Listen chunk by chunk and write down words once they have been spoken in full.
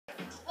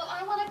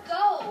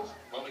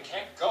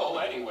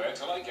anywhere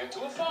till I get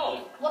to a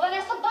phone. Well, then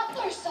ask the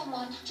butler or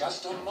someone.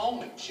 Just a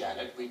moment,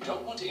 Janet. We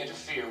don't want to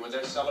interfere with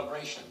their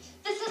celebrations.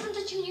 This isn't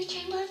the Junior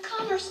Chamber of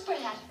Commerce,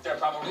 Brad. They're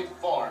probably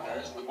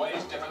foreigners with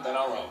ways different than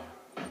our own.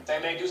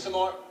 They may do some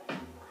more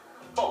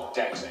folk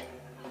dancing.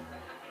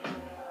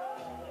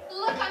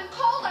 Look, I'm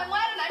cold, I'm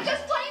wet, and I'm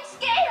just plain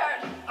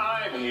scared.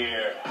 I'm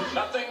here.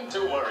 Nothing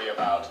to worry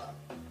about.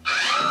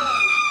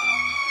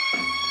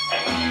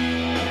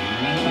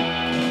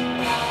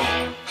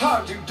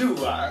 How do you do,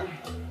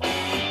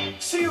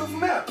 See, you've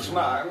met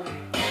my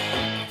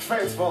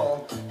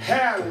faithful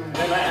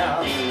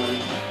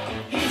hand-in-hand.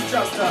 He's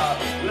just a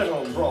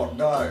little brought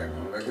down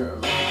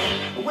because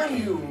when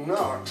you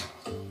knocked,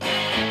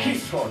 he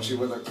thought you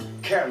were the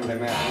candy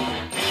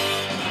man.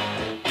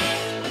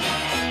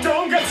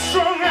 Don't get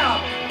strung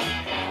out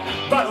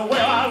by the way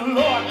I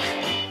look.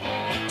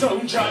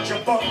 Don't judge a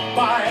book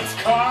by its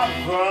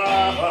cover.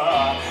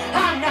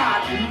 I'm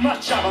not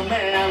much of a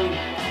man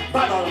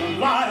by the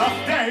light of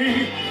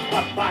day,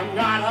 but by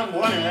night I'm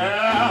one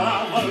hell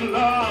of a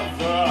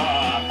lover.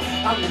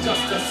 I'm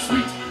just a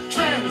sweet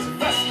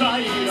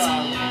transvestite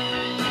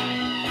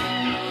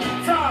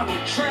from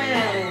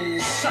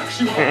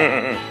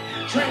transsexual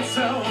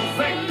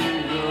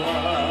Transylvania.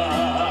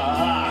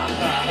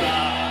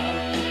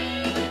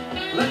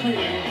 Let me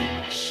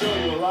show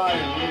you a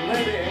line,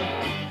 maybe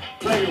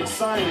play your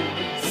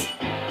signs.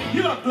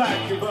 You look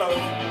like you're both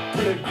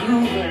pretty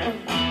groovy.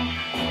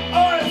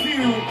 Or if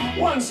you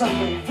want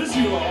something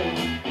visual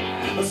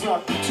that's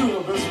not too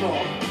abysmal,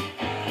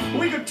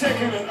 we could take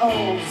in an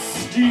old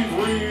Steve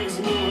Reeves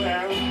movie.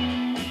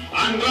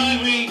 I'm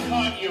glad we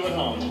caught you at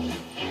home.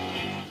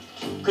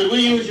 Could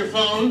we use your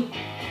phone?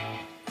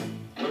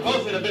 We're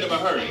both in a bit of a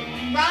hurry.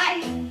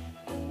 Right.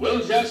 We'll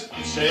just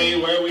say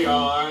where we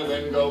are,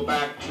 then go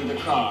back to the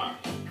car.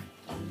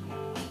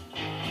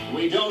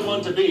 We don't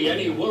want to be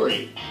any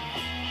worry.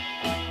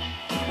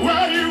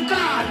 Well, you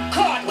got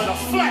caught with a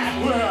flat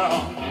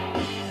world.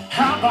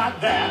 How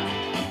about that?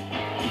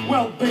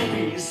 Well,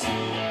 babies,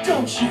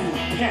 don't you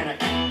panic.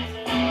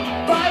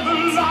 By the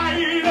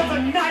light of the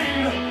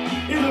night,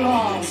 it'll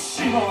all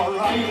seem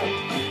alright.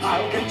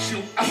 I'll get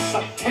you a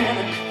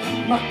satanic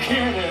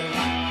mechanic.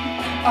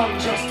 I'm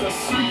just a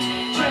sweet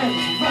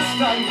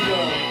transvestite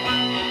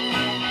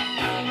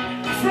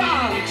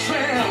from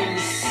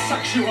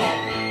transsexual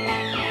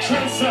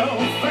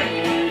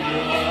Transylvania.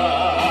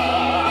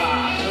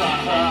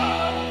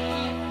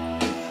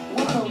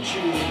 Why don't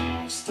you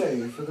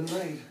stay for the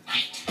night?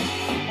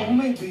 Or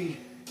maybe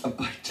a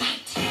bite.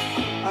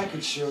 I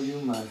could show you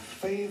my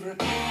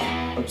favorite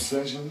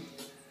obsession.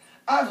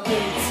 I've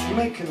been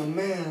making a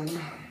man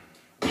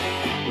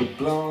with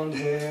blonde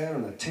hair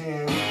and a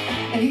tan,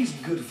 and he's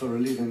good for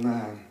relieving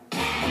my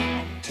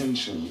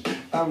tension.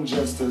 I'm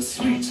just a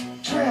sweet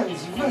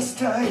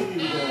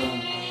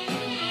transvestite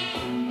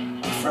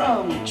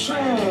from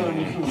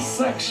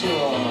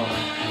transsexual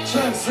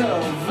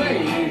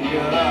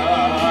Transylvania.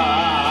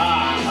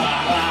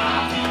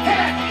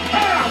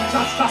 Hey, I'm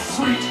just a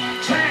sweet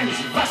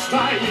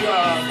transvestite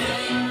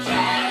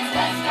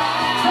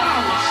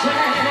from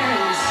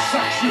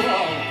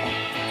transsexual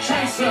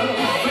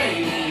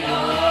Transylvania.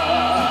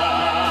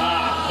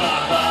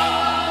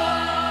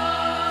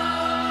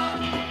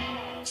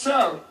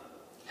 So,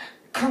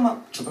 come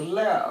up to the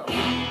lab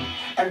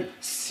and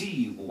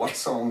see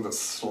what's on the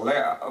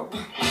slab.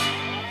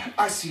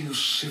 I see you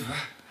shiver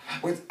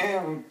with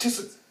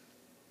anticipation.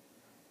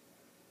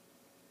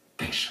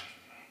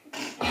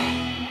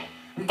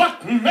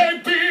 But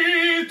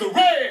maybe the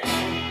rain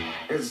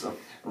is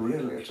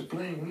really to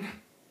blame.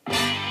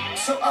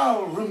 So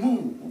I'll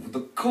remove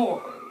the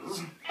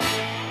cause.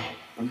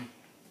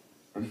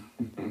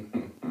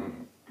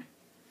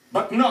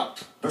 But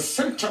not the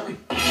symptom.